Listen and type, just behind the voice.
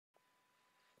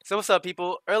So what's up,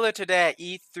 people? Earlier today at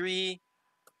E3,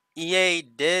 EA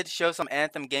did show some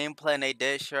Anthem gameplay and they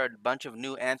did share a bunch of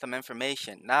new Anthem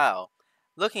information. Now,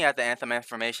 looking at the Anthem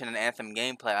information and Anthem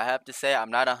gameplay, I have to say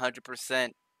I'm not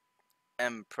 100%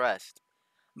 impressed.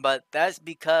 But that's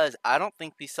because I don't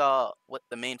think we saw what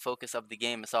the main focus of the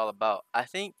game is all about. I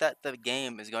think that the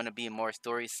game is going to be more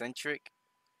story-centric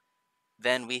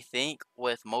than we think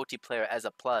with multiplayer as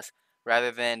a plus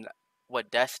rather than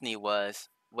what Destiny was,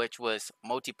 which was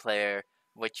multiplayer,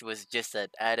 which was just an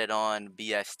added on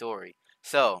BS story.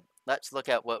 So let's look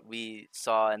at what we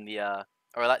saw in the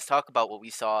or let's talk about what we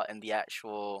saw in the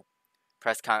actual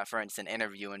press conference and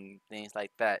interview and things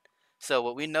like that. So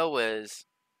what we know is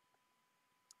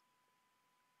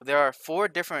there are four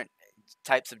different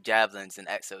types of javelins in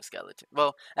exoskeleton.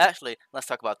 Well, actually, let's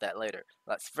talk about that later.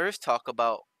 Let's first talk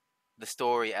about the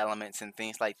story elements and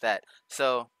things like that.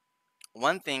 So,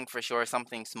 one thing for sure,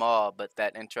 something small, but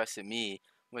that interested me,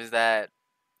 was that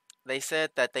they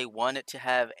said that they wanted to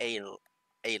have a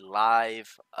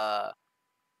live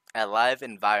a live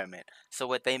environment. So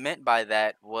what they meant by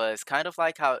that was kind of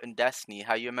like how in Destiny,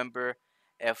 how you remember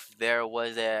if there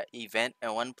was a event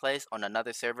in one place on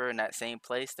another server in that same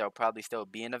place, there'll probably still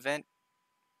be an event.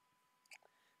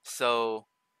 So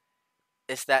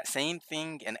it's that same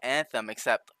thing in Anthem,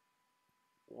 except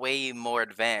way more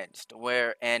advanced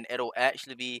where and it'll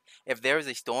actually be if there's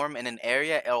a storm in an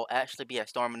area, it'll actually be a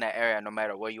storm in that area no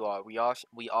matter where you are. We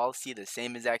all see the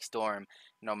same exact storm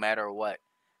no matter what.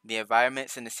 The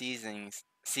environments and the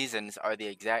seasons are the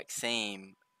exact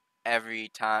same every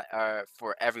time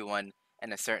for everyone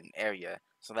in a certain area.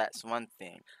 So that's one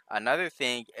thing. Another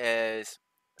thing is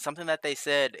something that they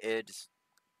said is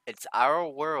it's our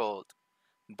world,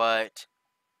 but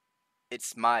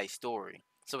it's my story.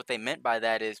 So what they meant by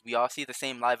that is we all see the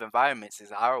same live environments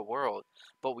as our world,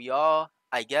 but we all,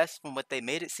 I guess from what they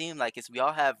made it seem like is we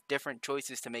all have different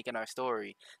choices to make in our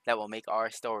story that will make our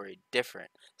story different.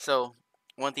 So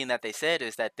one thing that they said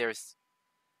is that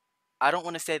I don't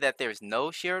want to say that there's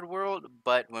no shared world,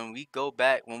 but when we go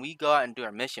out and do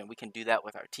our mission, we can do that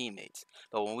with our teammates.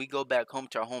 But when we go back home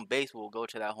to our home base, we'll go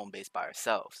to that home base by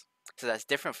ourselves. So that's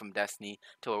different from Destiny,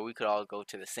 to where we could all go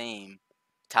to the same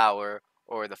tower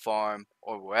or the farm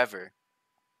or wherever,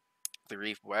 the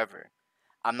reef, wherever.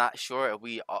 I'm not sure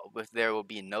if there will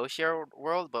be no shared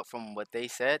world, but from what they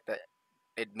said, that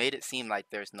it made it seem like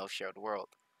there's no shared world.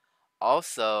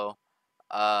 Also,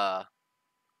 uh,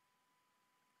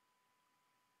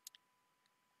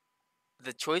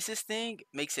 the choices thing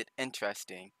makes it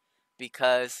interesting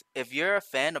because if you're a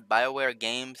fan of BioWare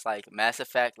games like Mass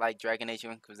Effect, like Dragon Age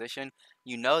Inquisition,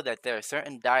 you know that there are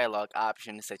certain dialogue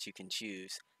options that you can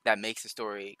choose that makes the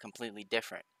story completely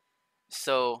different.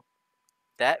 So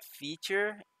that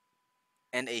feature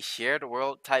in a shared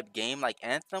world type game like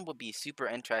Anthem would be super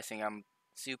interesting.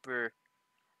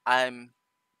 I'm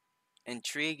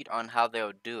intrigued on how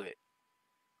they'll do it.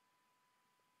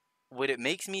 What it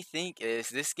makes me think is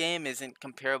this game isn't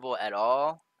comparable at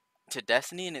all to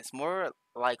Destiny, and it's more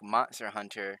like Monster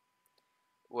Hunter,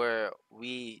 where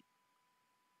we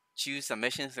choose some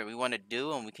missions that we want to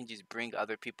do, and we can just bring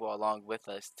other people along with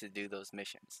us to do those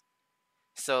missions.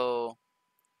 So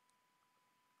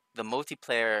the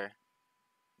multiplayer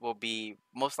will be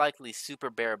most likely super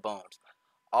bare bones.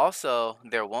 Also,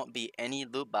 there won't be any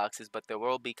loot boxes, but there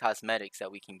will be cosmetics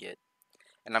that we can get.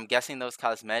 And I'm guessing those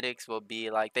cosmetics will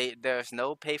be like there's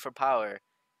no pay for power,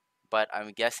 but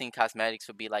I'm guessing cosmetics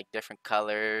will be like different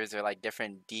colors or like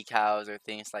different decals or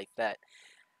things like that.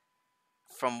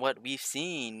 From what we've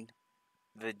seen,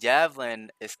 the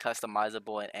javelin is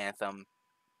customizable in Anthem,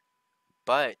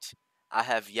 but I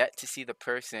have yet to see the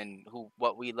person who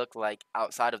what we look like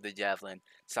outside of the javelin.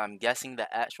 So I'm guessing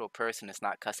the actual person is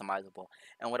not customizable.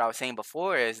 And what I was saying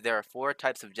before is there are four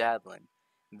types of javelin.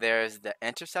 There's the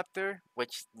interceptor,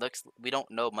 which looks we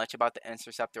don't know much about the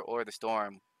interceptor or the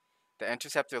storm. The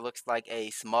interceptor looks like a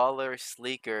smaller,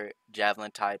 sleeker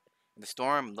javelin type. The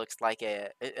storm looks like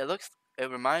it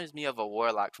reminds me of a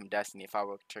warlock from Destiny if I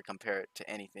were to compare it to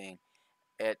anything.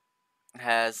 It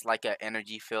has like an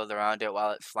energy field around it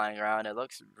while it's flying around. It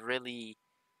looks really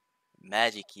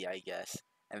magicy, I guess.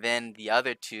 And then the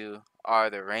other two are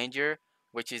the Ranger,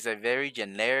 which is a very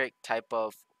generic type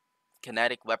of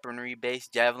kinetic weaponry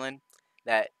based javelin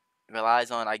that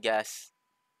relies on, I guess,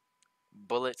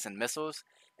 bullets and missiles.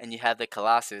 And you have the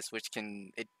Colossus, which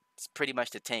it's pretty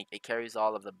much the tank. It carries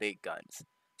all of the big guns.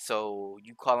 So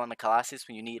you call on the Colossus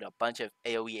when you need a bunch of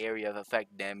AoE area of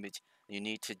effect damage. You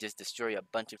need to just destroy a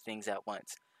bunch of things at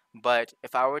once. But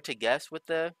if I were to guess what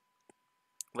the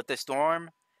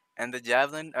Storm and the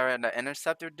Javelin or the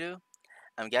Interceptor do,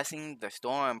 I'm guessing the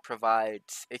storm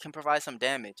provides, it can provide some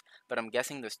damage, but I'm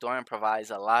guessing the storm provides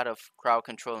a lot of crowd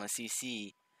control and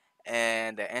CC,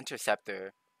 and the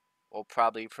interceptor will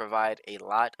probably provide a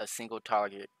lot of single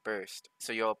target burst.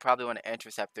 So you'll probably want an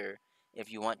interceptor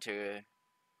if you want to,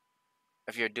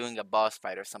 if you're doing a boss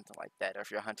fight or something like that, or if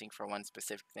you're hunting for one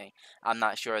specific thing. I'm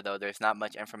not sure though. There's not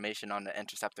much information on the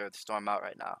interceptor or the storm out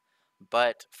right now.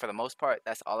 But for the most part,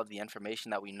 that's all of the information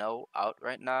that we know out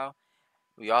right now.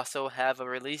 We also have a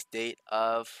release date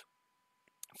of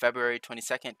February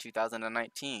 22nd,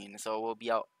 2019. So it will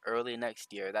be out early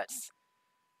next year. That's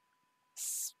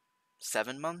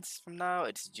 7 months from now.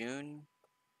 It's June.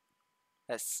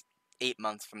 That's 8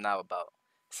 months from now, about.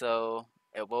 So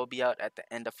it will be out at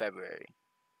the end of February.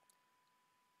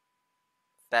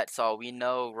 That's all we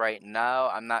know right now.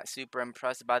 I'm not super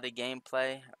impressed by the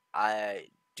gameplay. I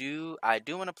do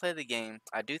want to play the game.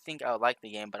 I do think I would like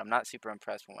the game, but I'm not super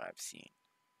impressed from what I've seen.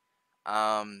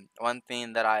 One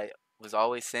thing that I was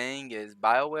always saying is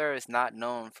BioWare is not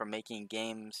known for making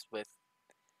games with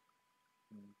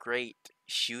great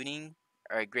shooting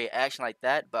or great action like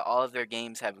that, but all of their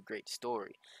games have a great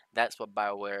story. That's what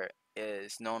BioWare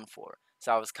is known for.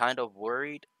 So I was kind of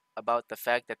worried about the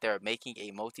fact that they're making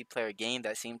a multiplayer game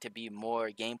that seemed to be more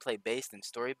gameplay based and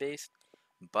story based,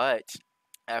 but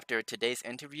after today's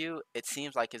interview, it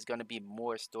seems like it's going to be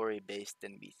more story based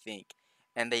than we think.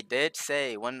 And they did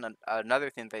say another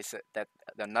thing they said that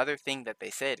another thing that they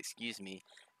said, excuse me,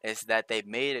 is that they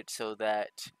made it so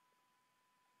that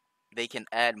they can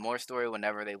add more story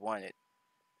whenever they want it.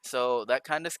 So that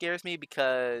kind of scares me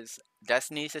because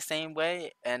Destiny's the same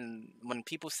way, and when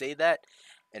people say that,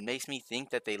 it makes me think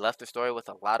that they left the story with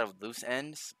a lot of loose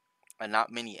ends and not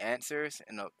many answers,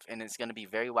 and it's going to be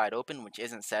very wide open, which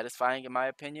isn't satisfying in my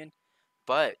opinion.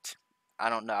 But I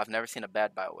don't know. I've never seen a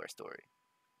bad BioWare story.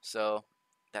 So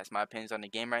that's my opinions on the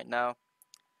game right now.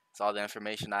 That's all the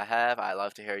information I have. I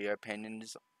love to hear your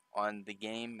opinions on the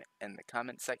game in the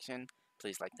comment section.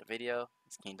 Please like the video.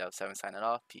 It's King Dove 7 signing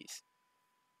off. Peace.